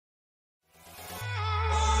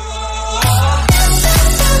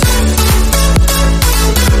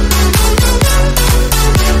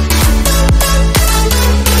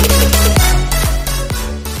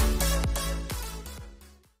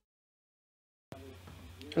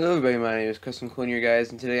Hello everybody, my name is Custom Clone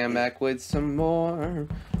guys, and today I'm back with some more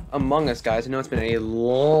Among Us, guys. I know it's been a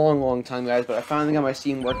long time, guys, but I finally got my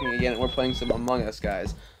Steam working again, and we're playing some Among Us,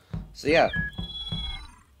 guys. So yeah,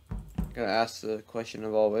 gonna ask the question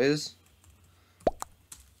of always.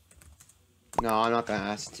 No, I'm not gonna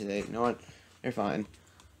ask it today. You know what? You're fine.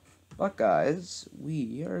 But guys,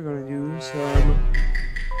 we are gonna do some...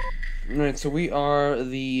 Alright, so we are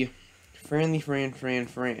the Friendly Fran,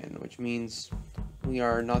 which means we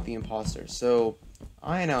are not the imposter. So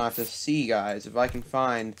I now have to see, guys, if I can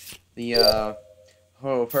find the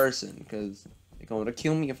horrible person, because they're going to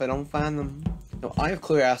kill me if I don't find them. No, I have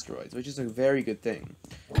clear asteroids, which is a very good thing.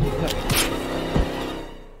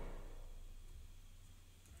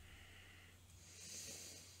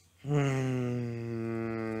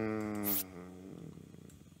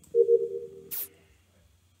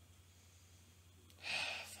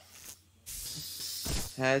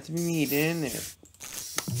 Had to be me, didn't it?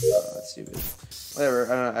 Oh, that's stupid.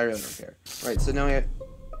 Whatever, I really don't care. Right, so now we have...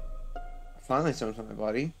 Finally someone found my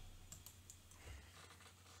body.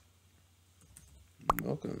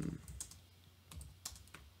 Welcome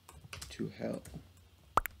to hell.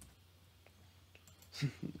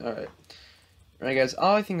 Alright. Alright guys,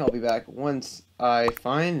 I think I'll be back once I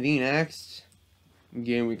find the next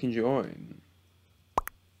game we can join.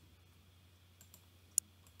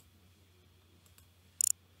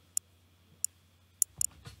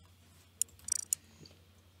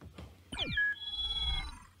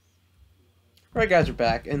 Alright guys, we're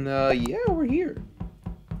back, and yeah, we're here.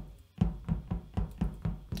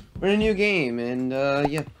 We're in a new game, and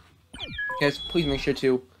yeah. Guys, please make sure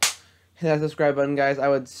to hit that subscribe button, guys. I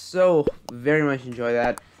would so very much enjoy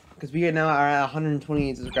that, because we now are at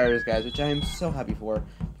 128 subscribers, guys, which I am so happy for,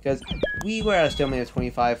 because we were at a stalemate of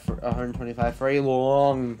 125 for a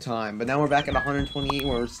long time, but now we're back at 128,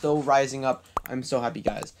 we're still rising up. I'm so happy,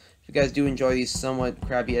 guys. If you guys do enjoy these somewhat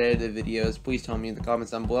crappy edited videos, please tell me in the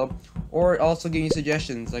comments down below, or also give me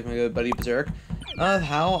suggestions, like my good buddy Berserk, of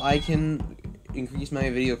how I can increase my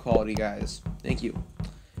video quality, guys. Thank you.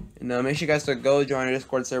 And make sure you guys to go join our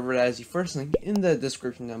Discord server. That is the first link in the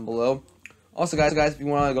description down below. Also, guys, if you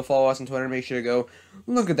want to go follow us on Twitter, make sure to go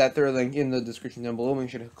look at that third link in the description down below.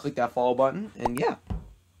 Make sure to click that follow button. And yeah.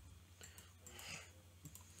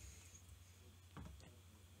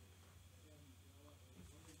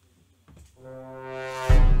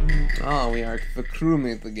 Oh, we are the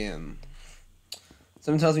crewmate again.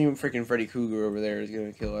 Someone tells me freaking Freddy Krueger over there is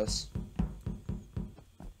going to kill us.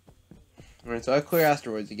 Alright, so I have clear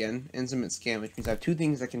asteroids again, and submit scan, which means I have two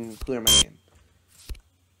things that can clear my name.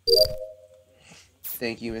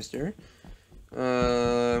 Thank you, mister.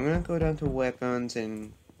 I'm gonna go down to weapons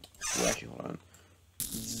and... Well, actually, hold on.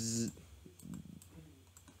 Zzz.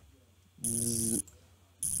 Zzz.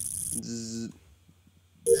 Zzz.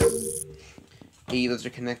 Hey, those are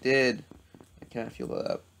connected. I cannot feel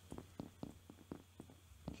that up.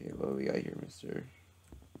 Okay, what do we got here, mister?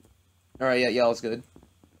 Alright, yeah, yellow's good.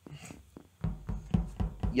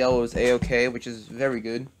 Yellow is A-OK, which is very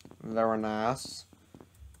good. Very nice.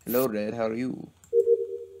 Hello, Red, how are you?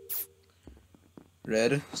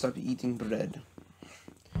 Red, stop eating bread.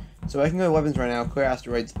 So I can go to weapons right now, clear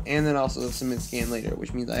asteroids, and then also submit scan later,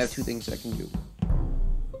 which means I have two things I can do.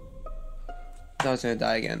 Now it's gonna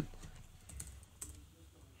die again.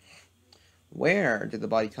 Where did the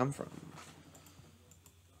body come from?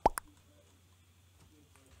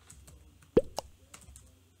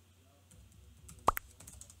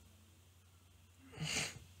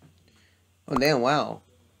 Oh damn, wow.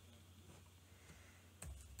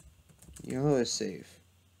 Yellow is safe.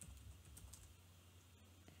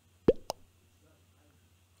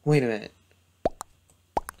 Wait a minute.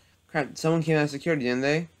 Crap, someone came out of security, didn't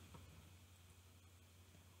they?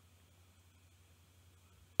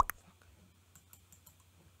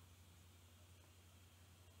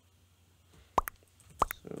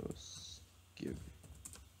 So, skip.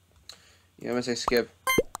 Yeah, I'm gonna say skip.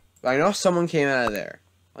 But I know someone came out of there.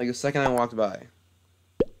 Like the second I walked by.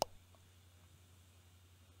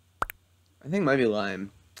 I think it might be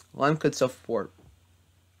lime. Lime could self-report.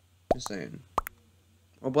 Just saying.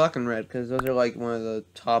 Or black and red, because those are like one of the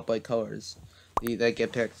top like colors that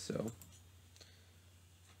get picked, so.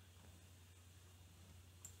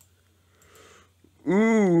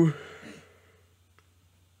 Ooh.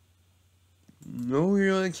 No, we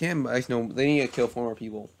really can't. But no, they need to kill 4 more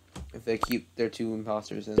people. If they keep their 2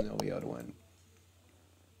 imposters, then they'll be able to win.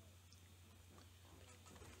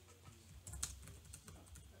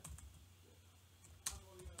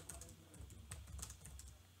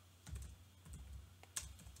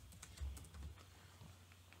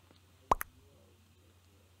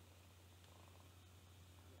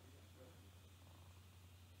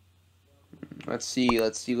 Let's see,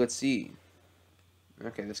 let's see, let's see.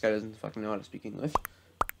 Okay, this guy doesn't fucking know how to speak English.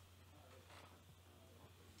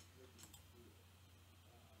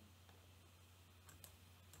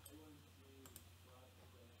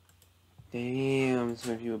 Damn,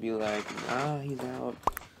 some people be like, ah, he's out.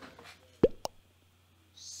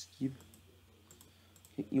 Skip.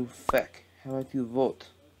 You feck. How about you vote?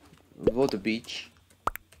 Vote a beach.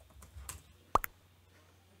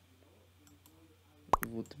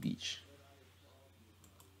 Vote the beach.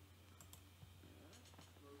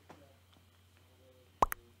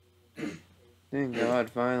 Thank God,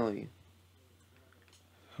 finally.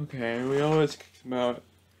 Okay, we always kick him out.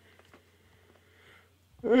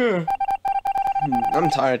 I'm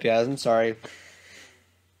tired, guys. I'm sorry.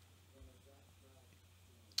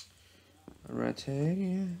 Alright,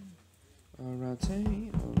 alright.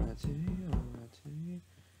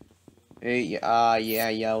 Hey, yeah,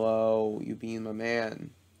 yellow. You being my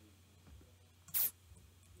man.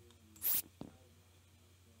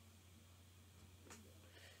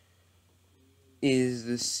 Is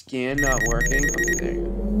the scan not working? Okay, there you go.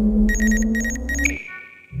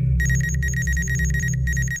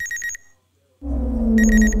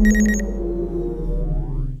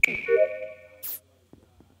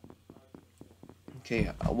 Okay,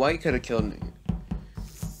 white could have killed me.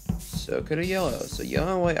 So could have yellow. So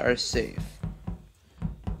yellow and white are safe.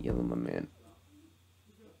 Yellow, my man.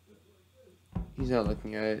 He's not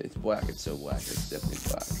looking at it. It's black. It's so black. It's definitely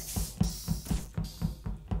black.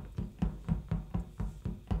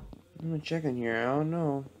 I'm gonna check in here. I don't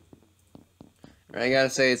know. I gotta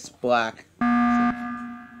say it's black.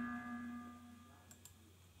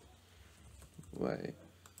 Wait.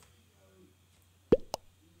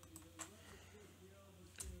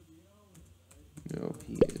 No,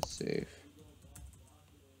 he is safe.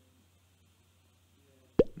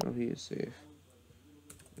 No, he is safe.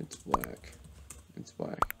 It's black. It's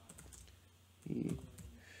black. He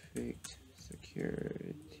faked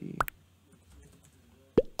security.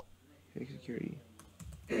 Fake security.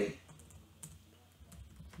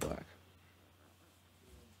 Black.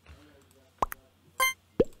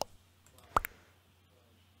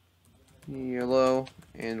 Yellow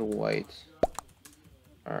and white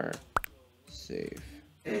are safe.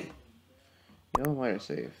 Yellow and white are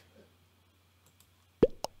safe.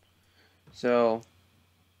 So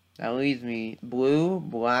that leaves me blue,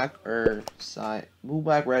 black, or blue,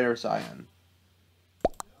 black, red, or cyan.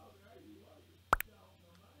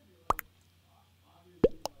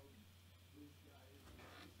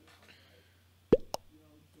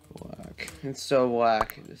 Black. It's so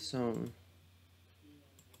black. It's so.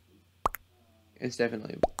 It's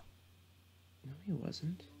definitely. No, he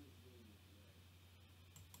wasn't.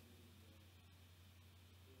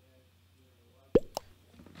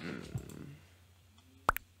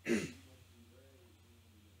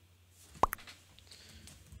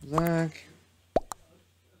 Black.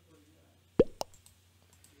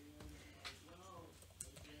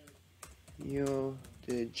 You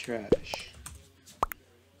did trash.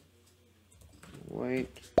 White.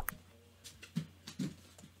 Oh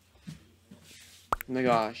my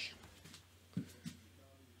gosh.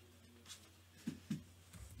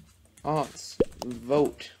 Odds.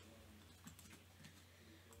 Vote.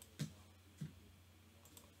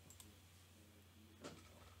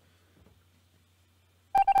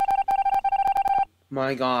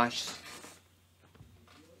 My gosh.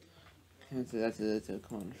 That's a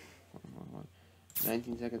come on.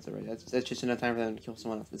 19 seconds already. That's just enough time for them to kill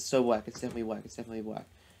someone else. It's so black. It's definitely black. It's definitely black.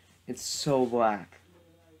 It's so black.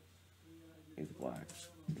 It's black.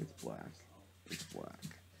 It's black. It's black.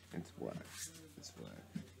 It's black. It's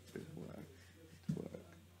black. It's black. It's black.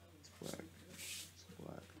 It's black. It's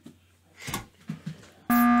black.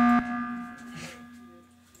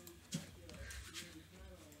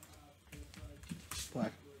 It's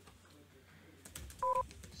black.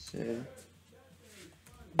 Said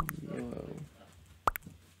yellow.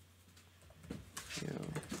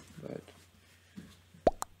 Yellow. But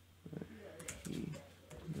he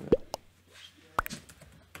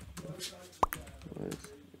was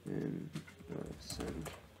innocent.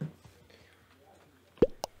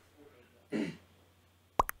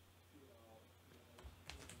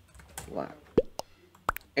 Black.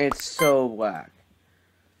 It's so black.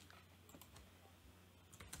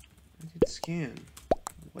 I did scan.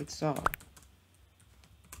 White saw.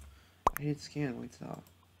 I did scan. White saw.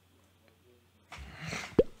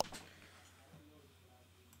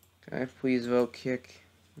 Can I please vote kick?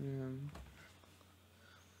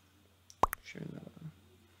 Sure that.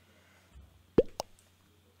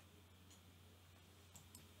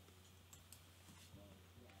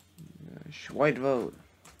 Gosh, white vote.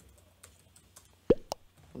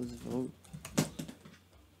 Let's vote.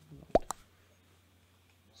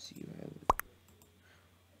 See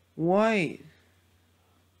white.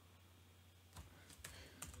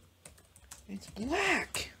 It's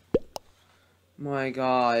black. My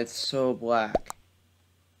God, it's so black.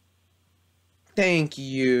 Thank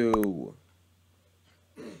you.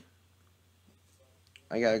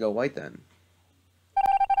 I gotta go white then.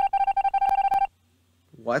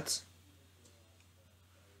 What?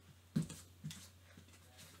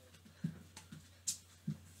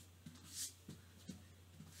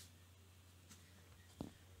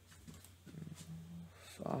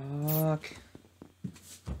 Fuck.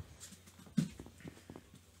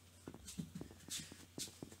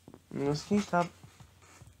 Let's keep stop.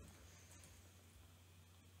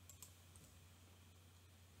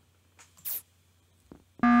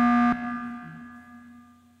 I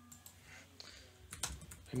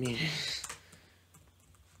mean,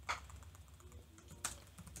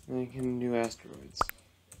 I can do asteroids.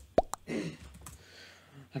 I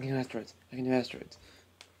can do asteroids. I can do asteroids.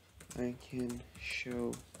 I can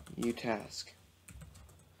show you task.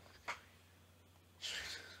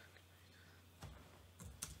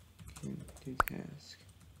 Can do task.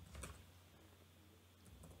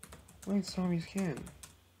 Wait, zombie scan.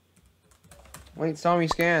 Wait, zombie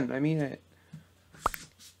scan. I mean it.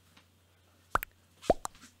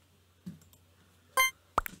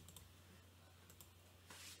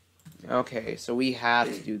 Okay, so we have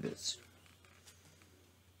to do this.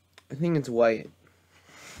 I think it's white.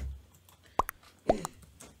 I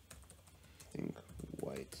think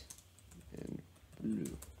white and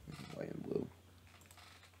blue. White and blue.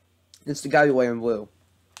 It's gotta be white and blue.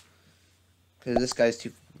 Because this guy's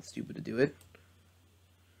too stupid to do it.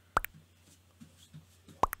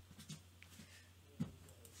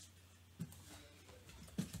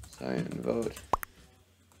 Sign and vote.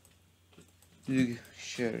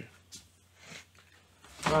 Sure.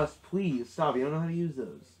 Ross, please stop. You don't know how to use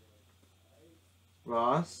those.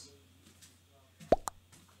 Ross?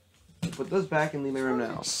 Put those back and leave my room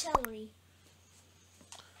now. Celery.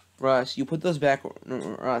 Ross, you put those back.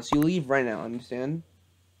 Ross, you leave right now, understand?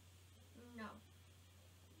 No.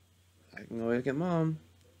 I can go look at Mom.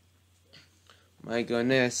 My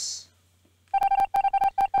goodness.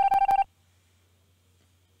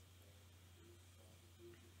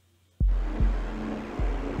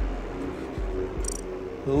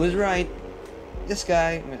 Who was right? This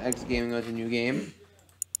guy. I'm gonna exit game and go to a new game.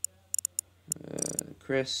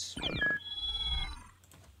 Chris. Why not?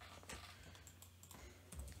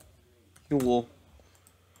 Cool.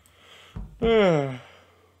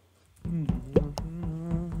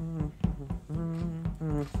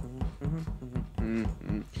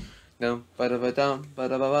 No, ba-da-ba-dum,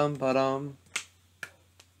 ba-da-ba-bum, ba-dum.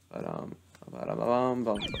 Ba-dum, ba-da-ba-bum,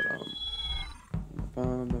 bum, ba-dum.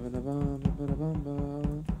 Bum, ba-da-bum, ba-da-bum,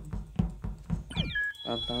 bum.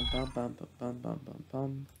 Bum, bum, bum, bum, bum, bum, bum,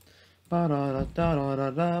 bum.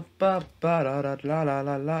 Ba-da-da-da-da-da,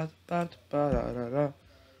 ba-ba-da-da-la-la-la-la, ba-ba-da-da-da.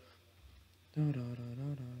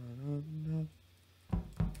 Da-da-da-da-da-da-da.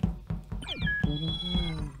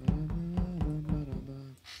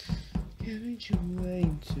 Carried you away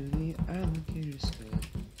to the alligator's head.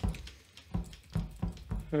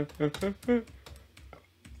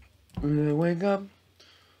 When I wake up,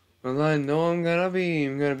 well, I know I'm gonna be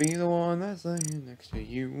the one that's laying next to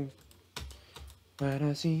you. When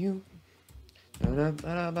I see you. I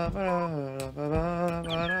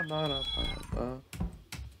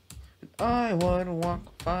would walk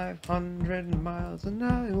 500 miles and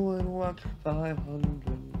I would walk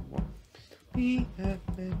 500 more. Be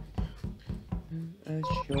happy as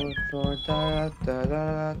your door. Da da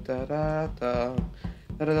da da da da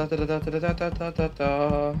da da da da da da da da da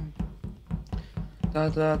da. Da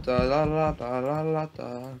da da la la la la la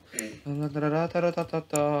da da da da da da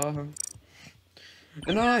da.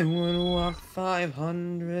 And I would walk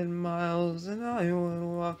 500 miles, and I would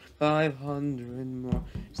walk 500 more,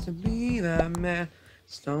 just to be that man,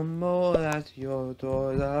 stumble at your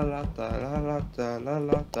door, la la da la la da la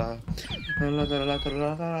la da, la la da la da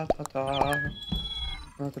la la da da,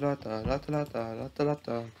 la da da la da la da la da la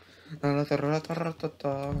da, la la da la da la da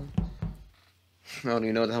da. I don't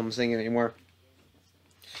even know what the hell I'm singing anymore.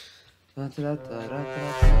 La da da da da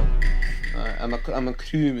da. I'm a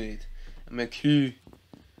crewmate. I'm a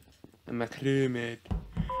crewmate.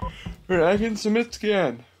 I can submit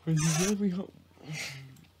scan. I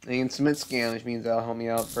can submit scan, which means that'll help me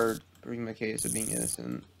out for proving my case of being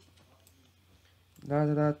innocent. Da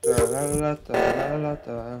da da da da da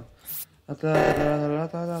da da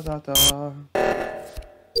da da da da.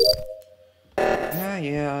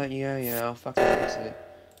 Yeah. I'll fucking fix it.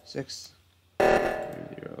 6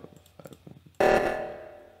 0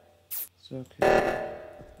 It's okay.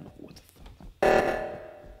 Oh, what the fuck?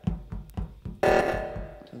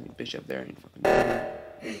 Tell me bishop there ain't fucking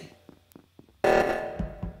doing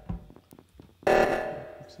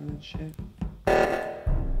what's in that shit?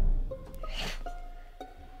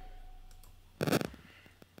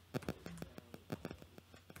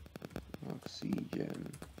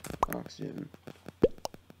 Oxygen.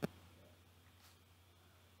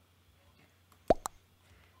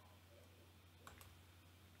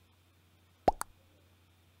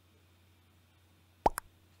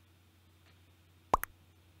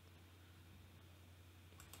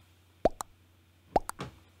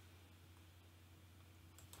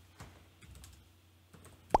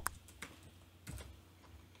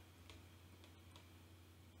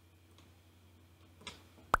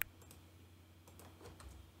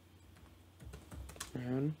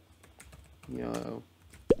 Brown, yellow,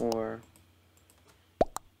 or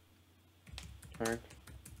dark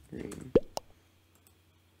green.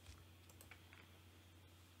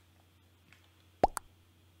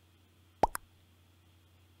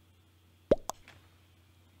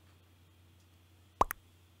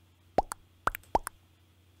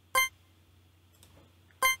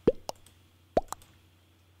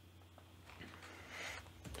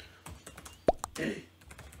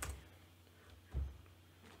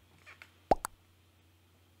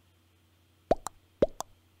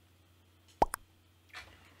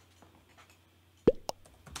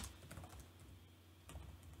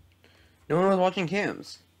 No one was watching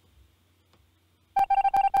cams.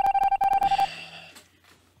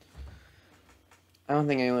 I don't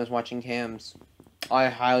think anyone was watching cams. I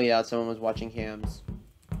highly doubt someone was watching cams.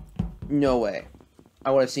 No way.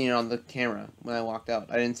 I would have seen it on the camera when I walked out.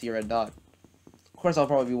 I didn't see a red dot. Of course, I'll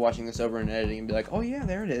probably be watching this over and editing and be like, oh yeah,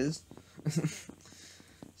 there it is.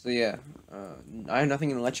 So yeah, I have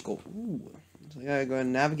nothing in electrical. Ooh. So I gotta go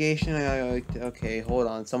in navigation. I gotta, okay, hold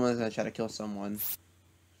on. Someone's gonna try to kill someone.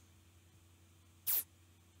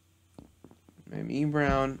 Maybe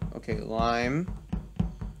brown. Okay, lime.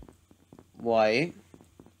 White.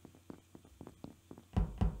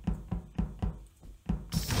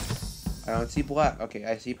 I don't see black. Okay,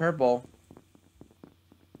 I see purple.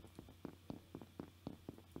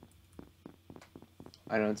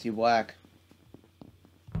 I don't see black.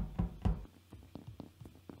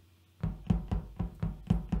 I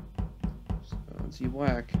don't see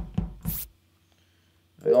black.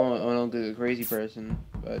 I don't do a crazy person,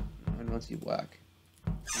 but I don't see black.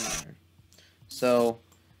 So,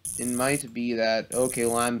 it might be that, okay,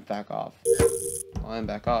 lime back off. Lime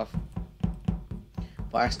back off.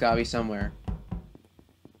 Black's gotta be somewhere.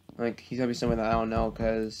 Like, he's gotta be somewhere that I don't know,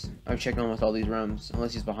 because I've checked almost all these rooms,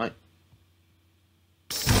 unless he's behind.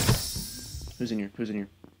 Who's in here? Who's in here?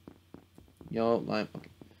 Yellow, lime, okay.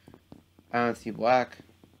 I don't see black.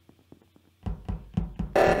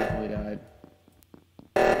 Definitely died.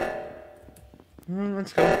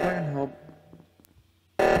 Let's go, if I can help.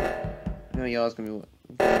 No, yellow's gonna be what?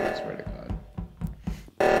 I swear to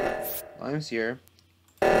God. Lime's here.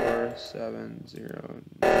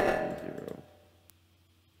 47090.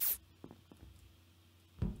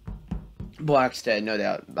 Black's dead, no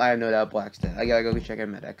doubt. I have no doubt Black's dead. I gotta go check a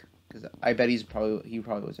medic. Because I bet he probably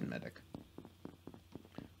was in medic.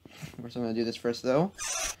 First I'm gonna do this first though.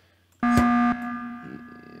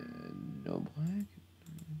 No black.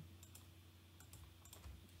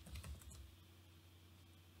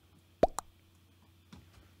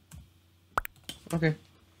 Okay.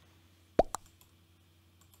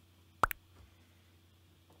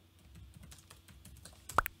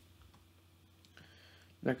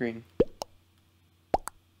 Not green.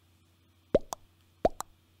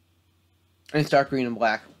 And it's dark green and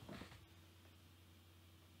black.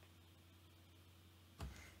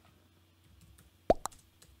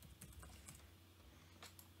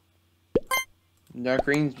 Dark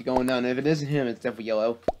green's going down. If it isn't him, it's definitely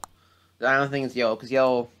yellow. I don't think it's yellow, because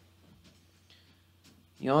yellow's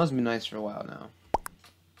been nice for a while now.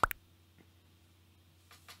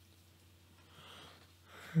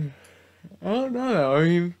 I don't know. I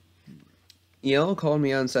mean, yellow called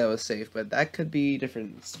me out and said I was safe, but that could be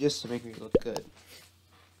different. It's just to make me look good.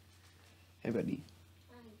 Hey, buddy.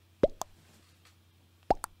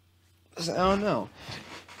 So, I don't know.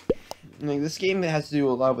 Like, this game has to do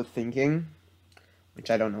a lot with thinking, which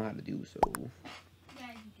I don't know how to do, so... Yeah,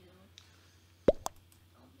 you do.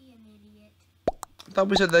 Don't be an idiot. I thought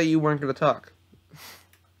we said that you weren't going to talk.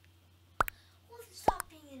 Well, stop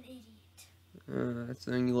being an idiot. That's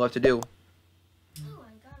something you love to do. Oh,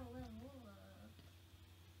 I got a level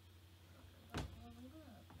up.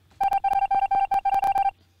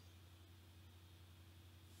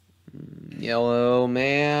 Yellow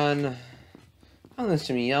man. Don't listen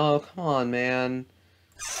to me, Yellow. Come on, man.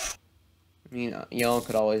 I mean, Yellow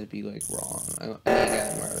could always be, like, wrong. I need to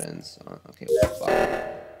get more evidence. Okay, fuck.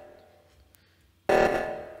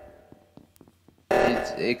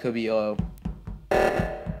 It could be Yellow.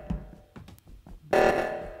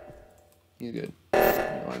 He's good.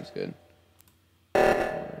 Lime's good.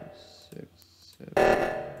 4, 6, 7, 0.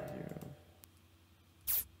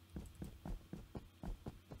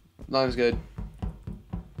 Lime's good.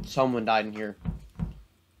 Someone died in here.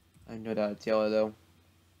 I know that it's Yellow, though.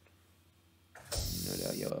 No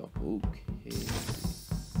doubt Yellow. Okay.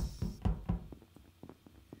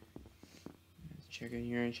 Let's check in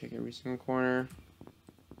here and check every single corner.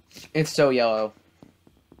 It's so Yellow.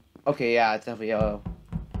 Okay, yeah, it's definitely Yellow.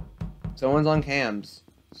 Someone's on cams.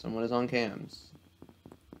 Someone is on cams.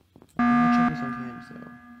 I'm gonna check who's on cams,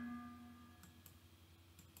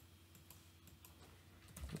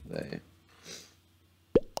 though. They.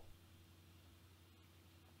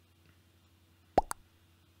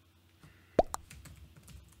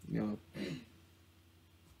 No.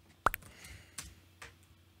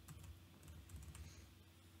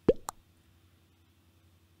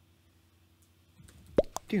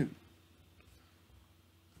 Dude.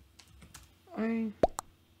 I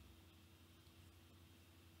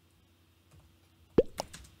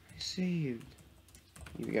saved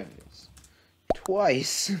you guys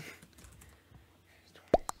twice.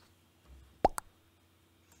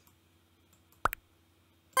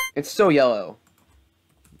 It's so Yellow.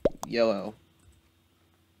 Yellow.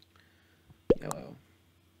 Yellow.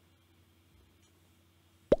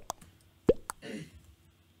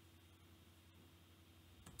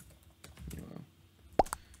 Yellow.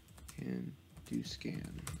 Can do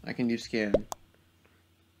scan. I can do scan.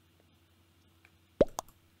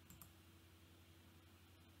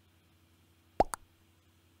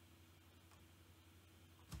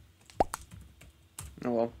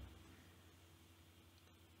 Oh well.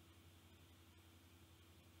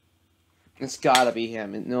 It's gotta be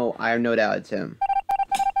him. No, I have no doubt it's him.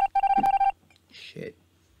 Shit.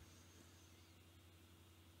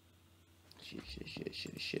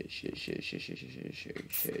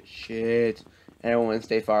 Shit. Everyone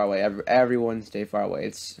stay far away. Everyone stay far away.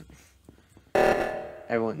 It's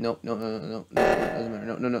everyone. No. Doesn't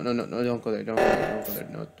matter. No. Don't go there. Don't go there.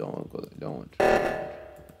 No, don't go there. Don't.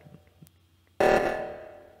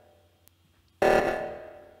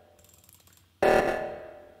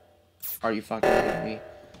 Are you fucking kidding me?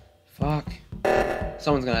 Fuck.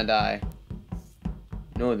 Someone's gonna die.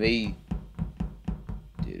 No, they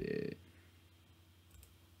did it.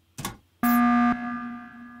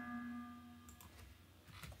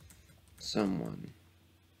 Someone.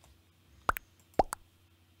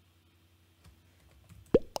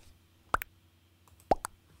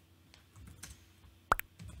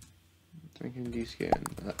 I can do scan.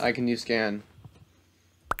 I can do scan.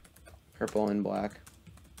 Purple and black.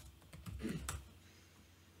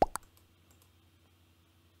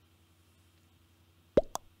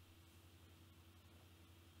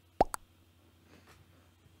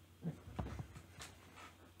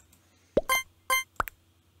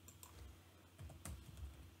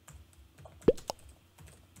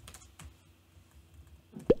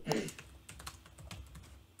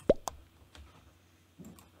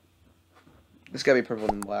 This gotta be purple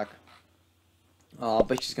and black. Oh, I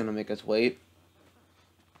bet she's gonna make us wait.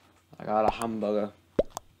 I got a hamburger.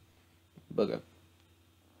 Booger.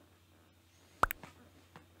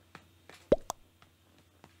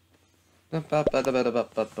 Oh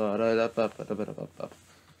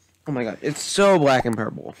my god, it's so black and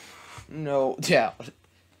purple. No doubt.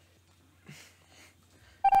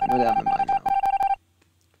 I know that in my mind now.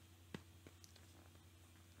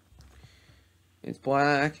 It's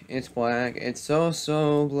black, it's black, it's so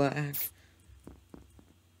black.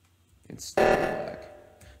 It's definitely black.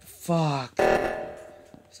 Fuck.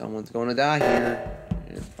 Someone's gonna die here.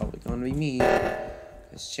 And it's probably gonna be me.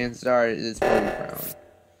 Because chances are it's probably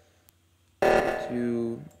brown.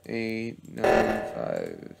 2, 8, 9,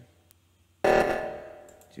 5.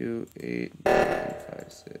 2, 8, 9,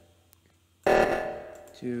 5, 6.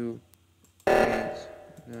 2, 8,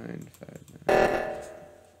 9, 5, 9.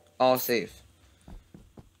 All safe.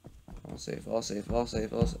 All safe.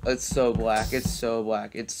 It's so black. It's so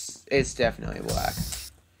black. It's definitely black.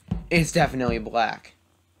 It's definitely black.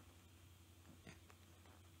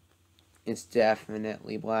 It's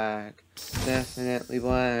definitely black. Definitely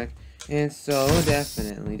black. It's so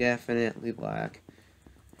definitely black.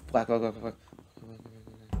 Black.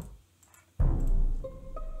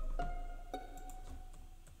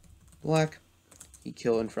 Black. He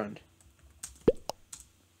kill in front.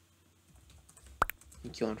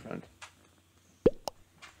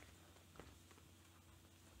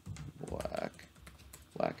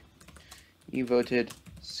 You voted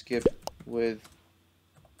skip with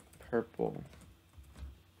purple.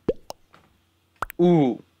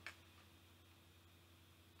 Ooh.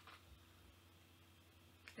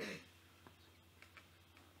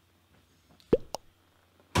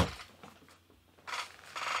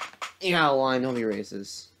 You got a line, don't be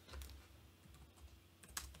racist.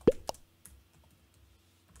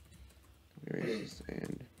 Don't be racist,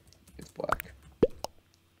 and it's black.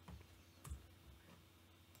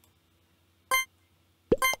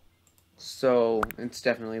 So it's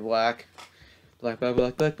definitely black. Black, black,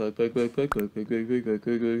 black, black, black, black, black, black, black, black, black, black,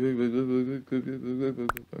 black, black,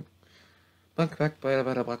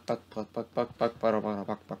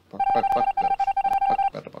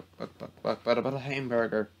 black, black, black,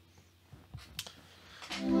 hamburger.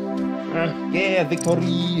 Yeah,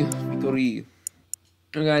 victory, victory.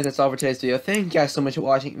 Well, guys, that's all for today's video. Thank you guys so much for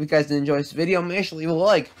watching. If you guys did enjoy this video, make sure to leave a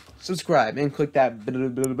like, subscribe, and click that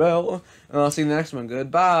bell. And I'll see you in the next one.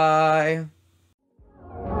 Goodbye.